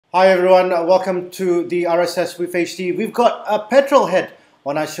Hi everyone, welcome to the RSS with HD. We've got a petrol head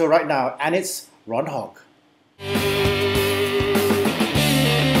on our show right now, and it's Ron Hogg.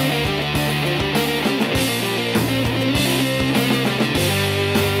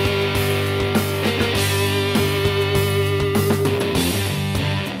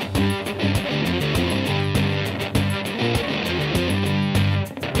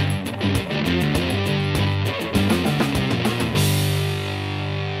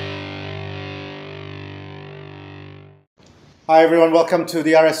 Hi everyone, welcome to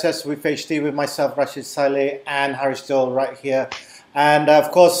the RSS with HD with myself, Rashid Salleh and Haresh Deol right here. And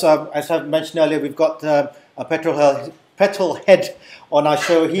of course, as I mentioned earlier, we've got a petrol head on our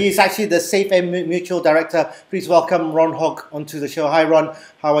show. He is actually the Safe and Mutual Director. Please welcome Ron Hogg onto the show. Hi Ron,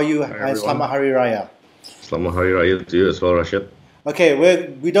 how are you? Hi, Selamat Hari Raya. Selamat Hari Raya to you as well, Rashid. Okay,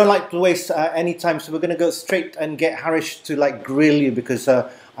 we don't like to waste any time, so we're going to go straight and get Harish to grill you because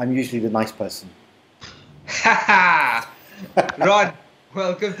I'm usually the nice person. Ron,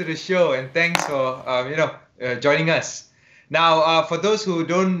 welcome to the show and thanks for joining us. Now, for those who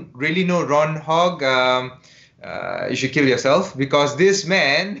don't really know Ron Hogg, you should kill yourself because this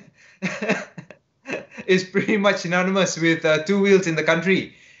man is pretty much synonymous with two wheels in the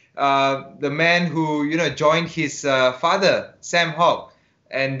country. The man who joined his father, Sam Hogg,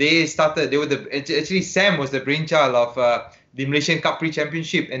 and actually Sam was the brainchild of the Malaysian Prix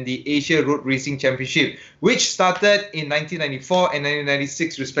Championship and the Asia Road Racing Championship, which started in 1994 and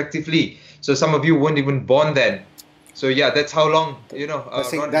 1996 respectively. So some of you weren't even born then. So yeah, that's how long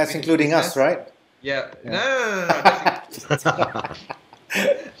That's including us, right? Yeah. No.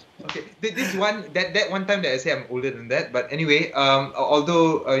 Okay. This one that one time that I say I'm older than that, but anyway,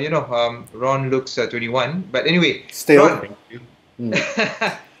 although Ron looks 21, but anyway, still. Ron,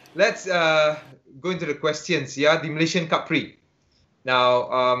 let's go into the questions. Yeah, the Malaysian Prix.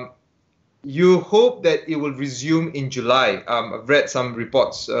 Now, you hope that it will resume in July. I've read some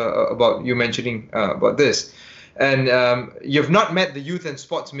reports about you mentioning about this. And you've not met the Youth and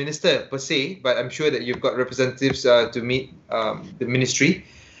Sports Minister per se, but I'm sure that you've got representatives to meet the ministry.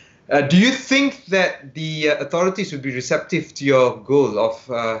 Do you think that the authorities would be receptive to your goal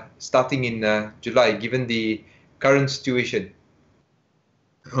of starting in July, given the current situation?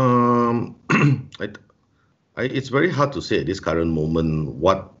 It's very hard to say at this current moment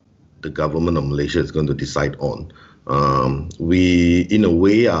what the government of Malaysia is going to decide on. We, in a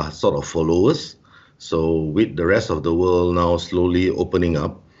way, are sort of followers. So with the rest of the world now slowly opening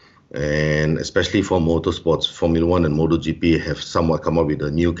up, and especially for motorsports, Formula 1 and MotoGP have somewhat come up with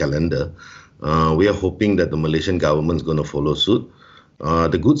a new calendar. We are hoping that the Malaysian government is going to follow suit.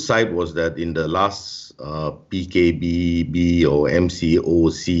 The good side was that in the last PKBB or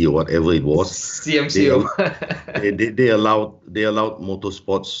MCOC or whatever it was, CMCO, they allowed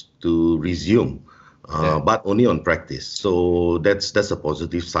motorsports to resume, but only on practice. So that's a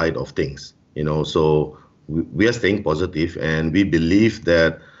positive side of things, So we are staying positive, and we believe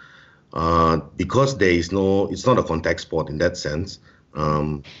that because it's not a contact sport in that sense,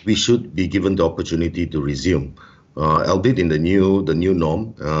 we should be given the opportunity to resume. Albeit in the new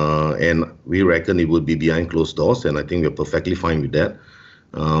norm, and we reckon it would be behind closed doors, and I think we're perfectly fine with that.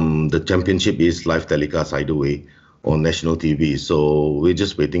 The championship is live telecast either way on national TV, so we're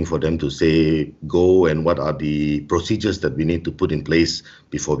just waiting for them to say go and what are the procedures that we need to put in place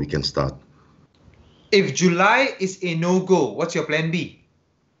before we can start. If July is a no-go, what's your plan B?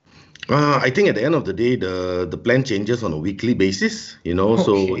 I think at the end of the day, the plan changes on a weekly basis, Okay.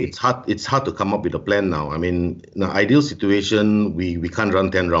 So it's hard to come up with a plan now. I mean, in an ideal situation, we can't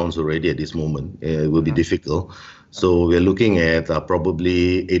run 10 rounds already at this moment. It will be difficult. So we're looking at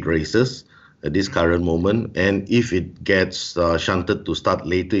probably 8 races at this current moment. And if it gets shunted to start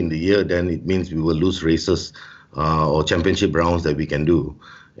later in the year, then it means we will lose races or championship rounds that we can do.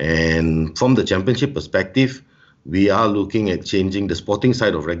 And from the championship perspective, we are looking at changing the sporting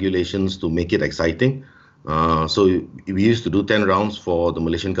side of regulations to make it exciting. So we used to do 10 rounds for the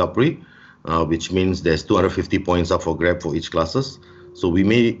Malaysian Prix, which means there's 250 points up for grab for each classes. So we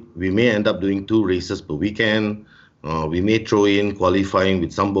may end up doing 2 races per weekend. We may throw in qualifying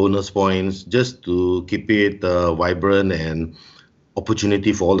with some bonus points just to keep it vibrant and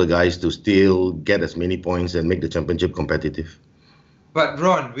opportunity for all the guys to still get as many points and make the championship competitive. But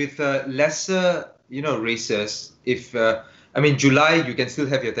Ron, with lesser races, if July you can still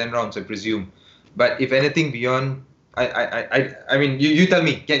have your 10 rounds, I presume, but if anything beyond, I mean you tell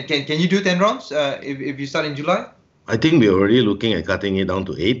me, can you do 10 rounds if you start in July? I think we're already looking at cutting it down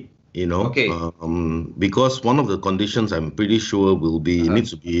to 8, Okay. Because one of the conditions I'm pretty sure will be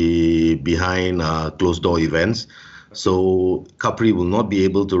needs to be behind closed door events. So Capri will not be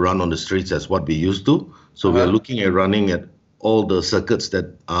able to run on the streets as what we used to. So we are looking at running at all the circuits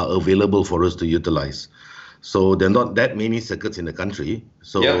that are available for us to utilize. So there are not that many circuits in the country.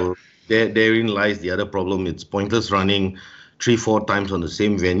 So therein lies the other problem. It's pointless running 3-4 times on the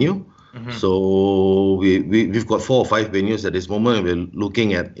same venue. So we've got 4 or 5 venues at this moment. We're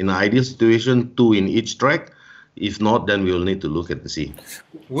looking at, in an ideal situation, 2 in each track. If not, then we will need to look at the sea.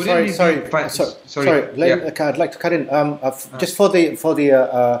 Sorry. I'd like to cut in. Just for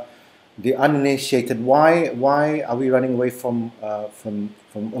the uninitiated, why are we running away from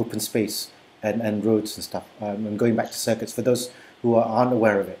open space and roads and stuff, and going back to circuits for those who aren't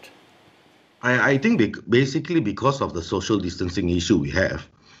aware of it? I think basically because of the social distancing issue we have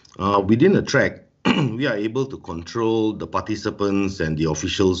within the track, we are able to control the participants and the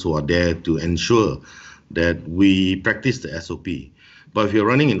officials who are there to ensure that we practice the SOP. But if you're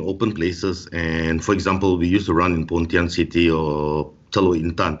running in open places, and for example, we used to run in Pontian City or Teluk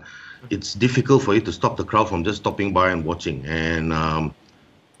Intan, it's difficult for you to stop the crowd from just stopping by and watching. And on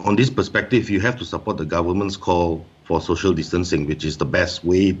this perspective, you have to support the government's call for social distancing, which is the best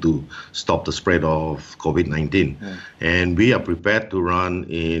way to stop the spread of COVID-19. And we are prepared to run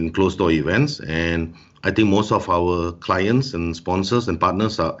in closed-door events. And I think most of our clients and sponsors and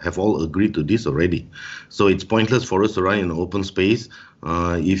partners have all agreed to this already. So it's pointless for us to run in an open space.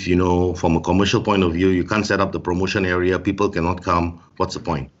 If, from a commercial point of view, you can't set up the promotion area, people cannot come, what's the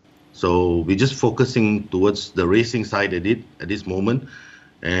point? So we're just focusing towards the racing side at this moment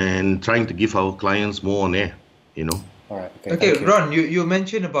and trying to give our clients more on air, All right. Okay, Ron, you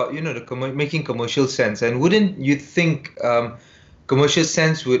mentioned about, making commercial sense. And wouldn't you think commercial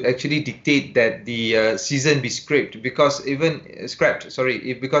sense would actually dictate that the season be scrapped? Because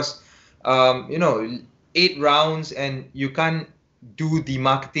 8 rounds and you can't do the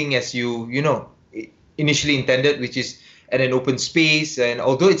marketing as you initially intended, which is at an open space, and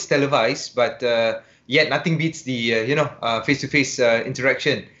although it's televised, but yet nothing beats the face-to-face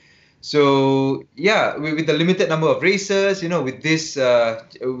interaction. So with the limited number of races, with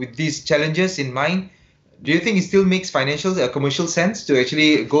these challenges in mind, do you think it still makes commercial sense to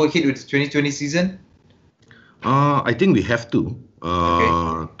actually go ahead with the 2020 season? I think we have to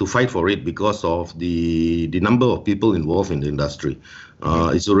fight for it because of the number of people involved in the industry.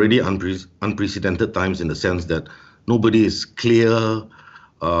 It's already unprecedented times in the sense that nobody is clear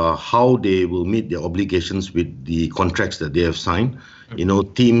how they will meet their obligations with the contracts that they have signed.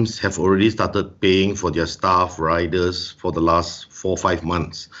 Teams have already started paying for their staff, riders for the last 4 or 5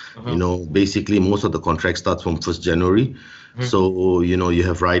 months. Basically most of the contracts start from 1st January. So, you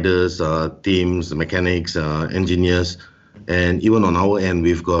have riders, teams, mechanics, engineers, and even on our end,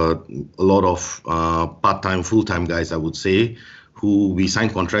 we've got a lot of part-time, full-time guys, I would say, who we sign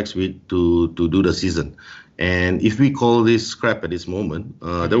contracts with to do the season. And if we call this scrap at this moment,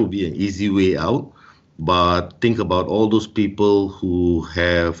 that would be an easy way out. But think about all those people who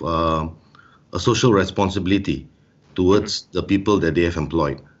have a social responsibility towards the people that they have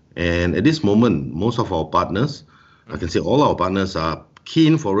employed. And at this moment, most of our partners, I can say all our partners, are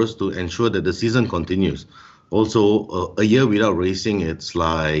keen for us to ensure that the season continues. Also, a year without racing, it's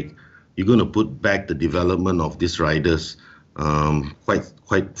like you're going to put back the development of these riders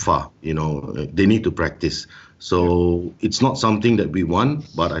quite far. They need to practice. So it's not something that we want,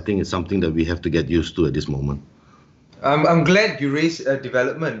 but I think it's something that we have to get used to at this moment. I'm glad you raised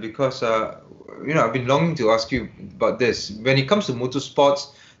development because I've been longing to ask you about this. When it comes to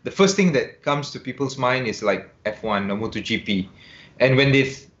motorsports, the first thing that comes to people's mind is like F1 or MotoGP. And when they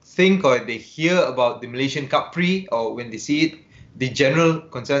think or they hear about the Malaysian Cup Prix, or when they see it, the general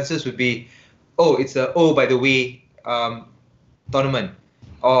consensus would be, it's a tournament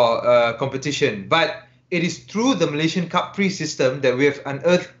or competition. But it is through the Malaysian Cup Prix system that we have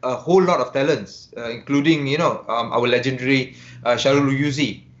unearthed a whole lot of talents, including, our legendary Sharul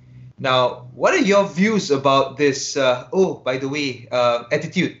Yuzi. Now, what are your views about this, attitude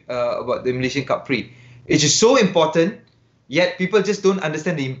about the Malaysian Cup Prix? It is so important, yet people just don't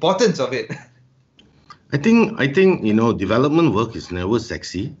understand the importance of it. I think development work is never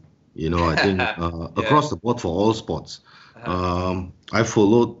sexy. I think across the board for all sports. I'm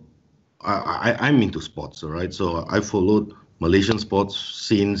into sports, all right? So I followed Malaysian sports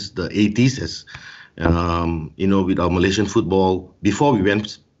since the 80s, with our Malaysian football, before we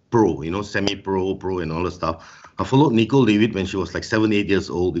went pro, semi-pro, pro and all that stuff. I followed Nicole David when she was like 7-8 years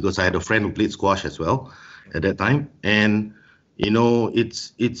old because I had a friend who played squash as well at that time. And,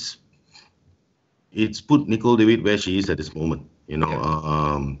 it's put Nicole David where she is at this moment,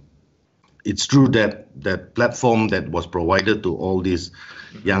 it's true that that platform that was provided to all these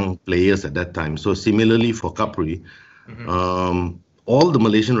young players at that time. So similarly for Capri, all the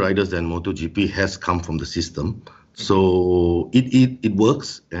Malaysian riders and MotoGP has come from the system. So it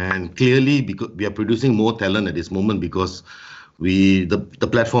works, and clearly because we are producing more talent at this moment because the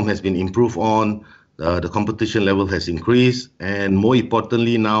platform has been improved on, the competition level has increased, and more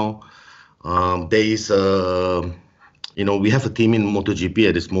importantly now there is we have a team in MotoGP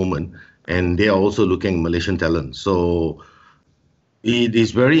at this moment, and they are also looking at Malaysian talent. So it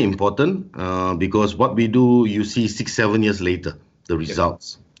is very important because what we do, you see 6-7 years later the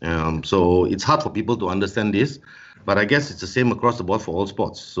results. So it's hard for people to understand this, but I guess it's the same across the board for all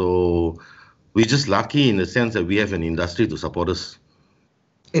sports. So we're just lucky in the sense that we have an industry to support us.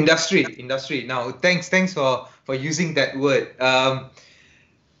 Industry. Now, thanks for using that word.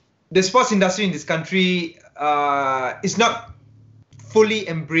 The sports industry in this country is not fully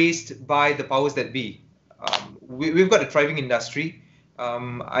embraced by the powers that be. We've got a thriving industry.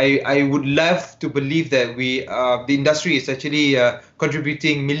 I would love to believe that the industry is actually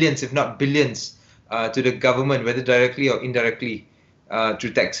contributing millions, if not billions, to the government, whether directly or indirectly,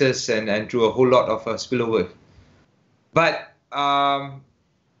 through taxes and through a whole lot of spillover. But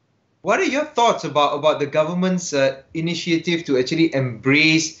what are your thoughts about the government's initiative to actually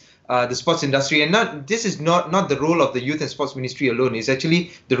embrace the sports industry? And this is not the role of the Youth and Sports Ministry alone. It's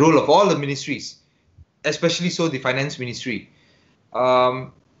actually the role of all the ministries, especially so the Finance Ministry.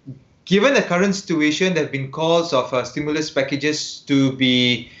 Given the current situation, there have been calls of stimulus packages to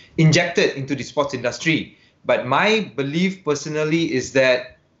be injected into the sports industry. But my belief personally is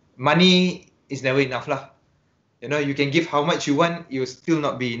that money is never enough lah. You can give how much you want, it will still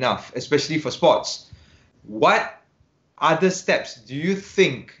not be enough, especially for sports. What other steps do you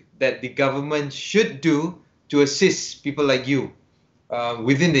think that the government should do to assist people like you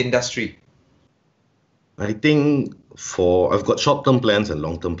within the industry? I think I've got short-term plans and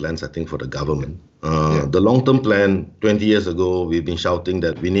long-term plans, I think, for the government. The long-term plan, 20 years ago, we've been shouting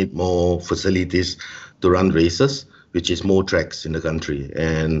that we need more facilities to run races, which is more tracks in the country.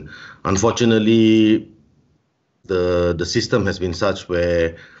 And unfortunately, the system has been such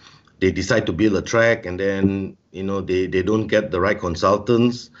where they decide to build a track and then, they don't get the right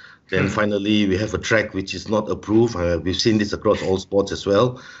consultants. Then finally, we have a track which is not approved. We've seen this across all sports as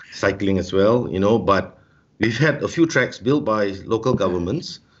well, cycling as well, but we've had a few tracks built by local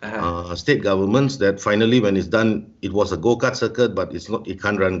governments, state governments, that finally, when it's done, it was a go-kart circuit, but it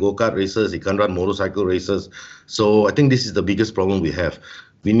can't run go-kart races, it can't run motorcycle races. So I think this is the biggest problem we have.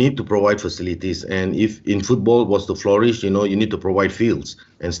 We need to provide facilities, and if in football was to flourish, you need to provide fields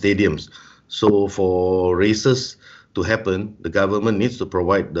and stadiums. So for races to happen, the government needs to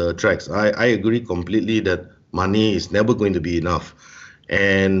provide the tracks. I agree completely that money is never going to be enough.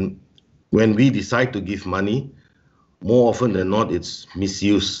 And when we decide to give money, more often than not, it's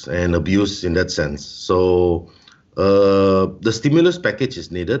misuse and abuse in that sense. So the stimulus package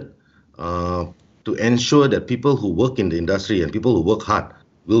is needed to ensure that people who work in the industry and people who work hard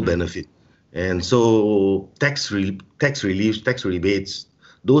will benefit. And so tax reliefs, tax rebates,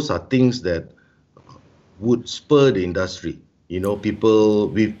 those are things that would spur the industry.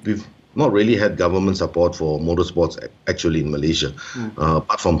 We've not really had government support for motorsports actually in Malaysia,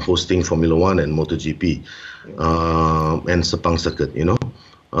 apart from hosting Formula One and MotoGP and Sepang circuit,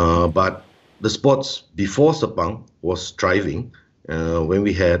 But the sports before Sepang was thriving when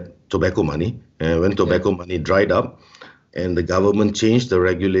we had tobacco money, and when tobacco money dried up, and the government changed the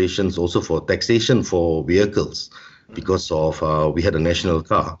regulations also for taxation for vehicles because of we had a national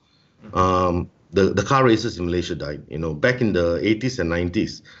car. The car races in Malaysia died. Back in the 80s and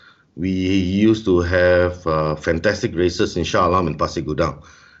 90s, we used to have fantastic races in Shah Alam and Pasir Gudang.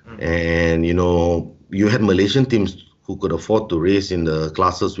 And, you had Malaysian teams who could afford to race in the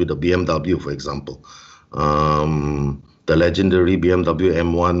classes with a BMW, for example. The legendary BMW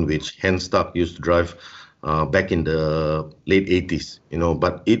M1, which Hans Stuck used to drive back in the late 80s,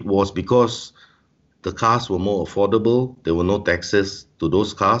 but it was because the cars were more affordable. There were no taxes to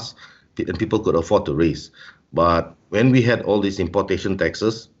those cars, and people could afford to race. But when we had all these importation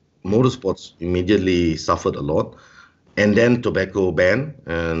taxes, motorsports immediately suffered a lot. And then tobacco ban,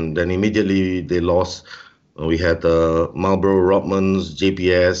 and then immediately they lost. We had Marlboro, Rodman's,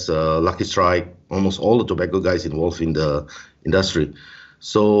 JPS, Lucky Strike, almost all the tobacco guys involved in the industry.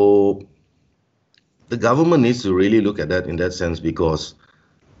 So the government needs to really look at that in that sense, because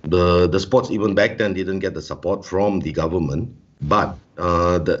the sports even back then didn't get the support from the government, but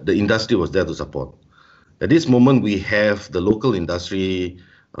the industry was there to support. At this moment, we have the local industry,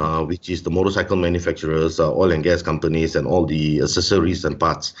 which is the motorcycle manufacturers, oil and gas companies, and all the accessories and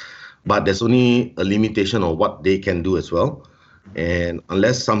parts. but there's only a limitation of what they can do as well. And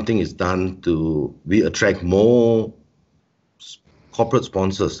unless something is done to we attract more corporate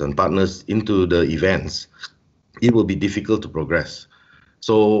sponsors and partners into the events, it will be difficult to progress.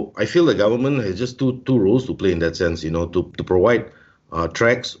 So I feel the government has just two roles to play in that sense, to provide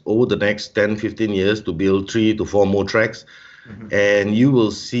tracks over the next 10, 15 years to build 3 to 4 more tracks. And you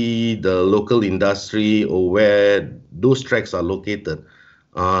will see the local industry or where those tracks are located,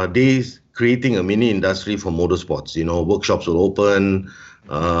 they creating a mini industry for motorsports. Workshops will open,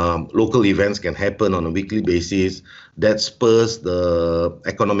 local events can happen on a weekly basis. That spurs the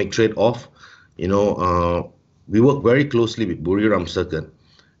economic trade-off. We work very closely with Buriram Circuit.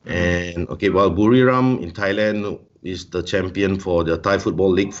 And while Buriram in Thailand is the champion for the Thai Football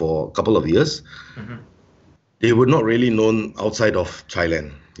League for a couple of years, they were not really known outside of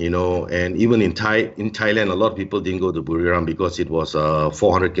Thailand, and even in Thailand, a lot of people didn't go to Buriram because it was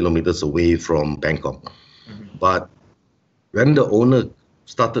 400 kilometers away from Bangkok. But when the owner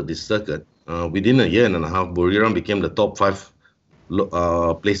started this circuit, within a year and a half, Buriram became the top 5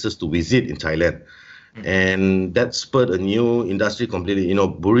 places to visit in Thailand. And that spurred a new industry completely.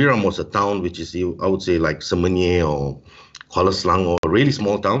 Buriram was a town which is, I would say, like Semenye or Kuala Slang, or a really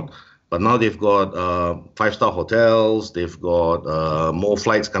small town. But now they've got 5-star hotels, they've got more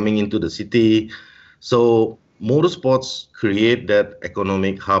flights coming into the city. So motorsports create that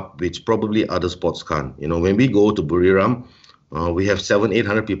economic hub, which probably other sports can't. When we go to Buriram, we have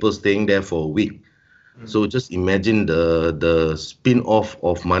 700-800 people staying there for a week. So just imagine the spin-off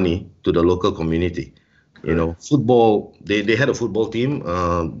of money to the local community. Football, they had a football team.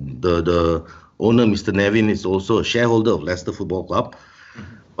 The owner, Mr. Nevin, is also a shareholder of Leicester Football Club.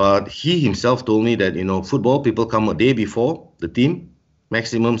 But he himself told me that, football, people come a day before the team,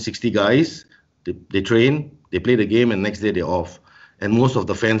 maximum 60 guys, they train, they play the game, and next day they're off. And most of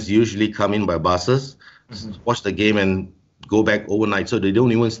the fans usually come in by buses, watch the game and go back overnight, so they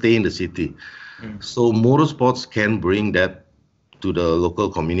don't even stay in the city. So motorsports can bring that to the local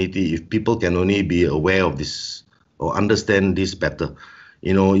community if people can only be aware of this or understand this better.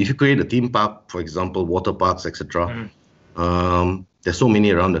 If you create a theme park, for example, water parks, etc., there's so many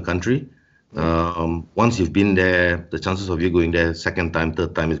around the country. Once you've been there, the chances of you going there second time,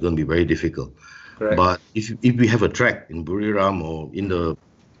 third time is going to be very difficult. Correct. But if we have a track in Buriram or in the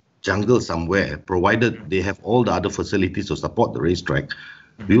jungle somewhere, provided they have all the other facilities to support the racetrack,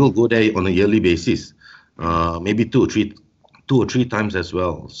 we will go there on a yearly basis, maybe two or three times as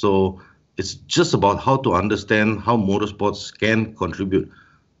well. So it's just about how to understand how motorsports can contribute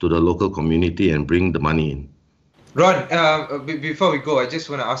to the local community and bring the money in. Ron, before we go, I just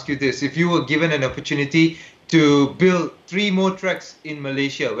want to ask you this. If you were given an opportunity to build 3 more tracks in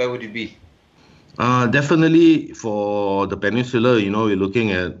Malaysia, where would it be? Definitely for the peninsula, we're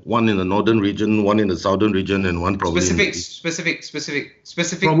looking at one in the northern region, one in the southern region, and one probably Specific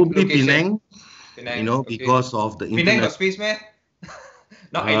probably location. Penang, because of the Penang got space, man.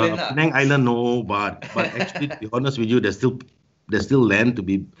 Not island lah. Penang Island, no, but actually, to be honest with you, there's still land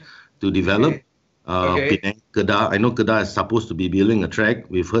to develop. Okay. Penang, Kedah. I know Kedah is supposed to be building a track.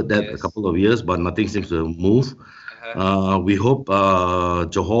 We've heard that a couple of years, but nothing seems to move. We hope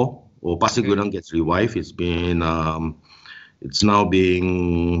Johor or Pasir Gudang gets revived. It's now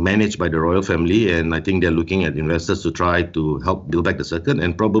being managed by the royal family, and I think they're looking at investors to try to help build back the circuit,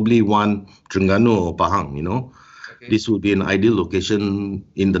 and probably one Terengganu or Pahang. This would be an ideal location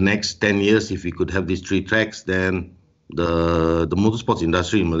in the next 10 years. If we could have these 3 tracks, then the motorsports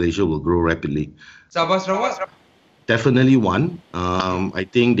industry in Malaysia will grow rapidly. Sabah, Sarawak? Definitely one. I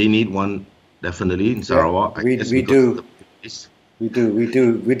think they need one definitely in Sarawak. We do.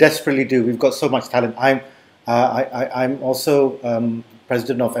 We desperately do. We've got so much talent. I'm also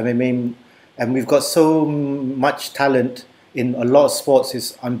president of MMA, and we've got so much talent in a lot of sports.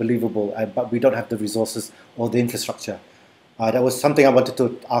 It's unbelievable, but we don't have the resources or the infrastructure. That was something I wanted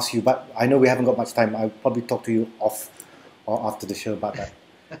to ask you, but I know we haven't got much time. I'll probably talk to you off or after the show about that.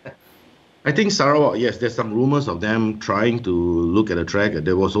 I think Sarawak, yes, there's some rumors of them trying to look at a track.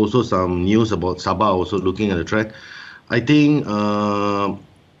 There was also some news about Sabah also looking at a track. I think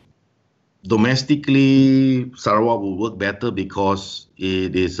domestically, Sarawak will work better because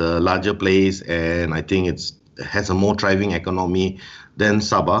it is a larger place, and I think it has a more thriving economy than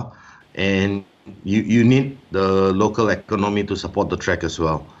Sabah. And you need the local economy to support the track as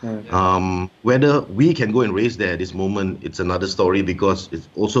well. Whether we can go and race there at this moment, it's another story, because it's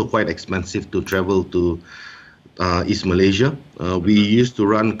also quite expensive to travel to East Malaysia. We used to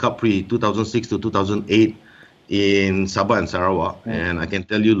run Prix 2006 to 2008 in Sabah and Sarawak, and I can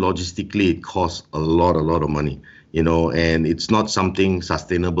tell you logistically it costs a lot of money. and it's not something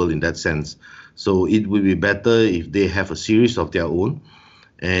sustainable in that sense. So it would be better if they have a series of their own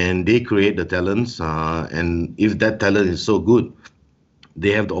and they create the talents. And if that talent is so good,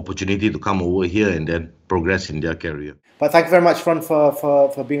 they have the opportunity to come over here and then progress in their career. But thank you very much, Ron,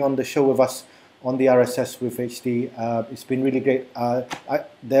 for being on the show with us on the RSS with HD. It's been really great.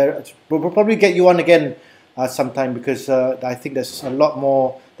 We'll probably get you on again sometime, because I think there's a lot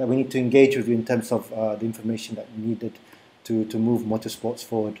more that we need to engage with you in terms of the information that we needed to move motorsports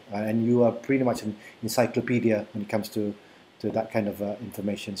forward. And you are pretty much an encyclopedia when it comes to that kind of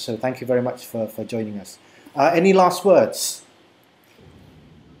information. So thank you very much for joining us. Any last words?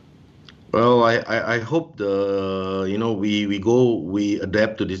 Well, I hope we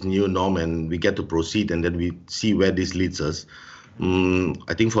adapt to this new norm and we get to proceed, and then we see where this leads us.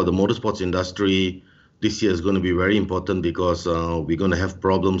 I think for the motorsports industry, this year is going to be very important, because we're going to have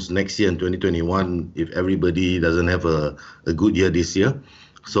problems next year in 2021 if everybody doesn't have a good year this year.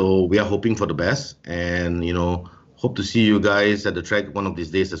 So we are hoping for the best, and hope to see you guys at the track one of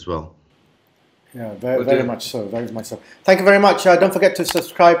these days as well. Yeah, very much so. Very much so. Thank you very much. Don't forget to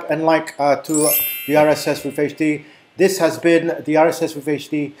subscribe and like to the RSS with HD. This has been the RSS with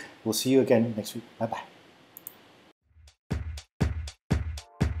HD. We'll see you again next week. Bye bye.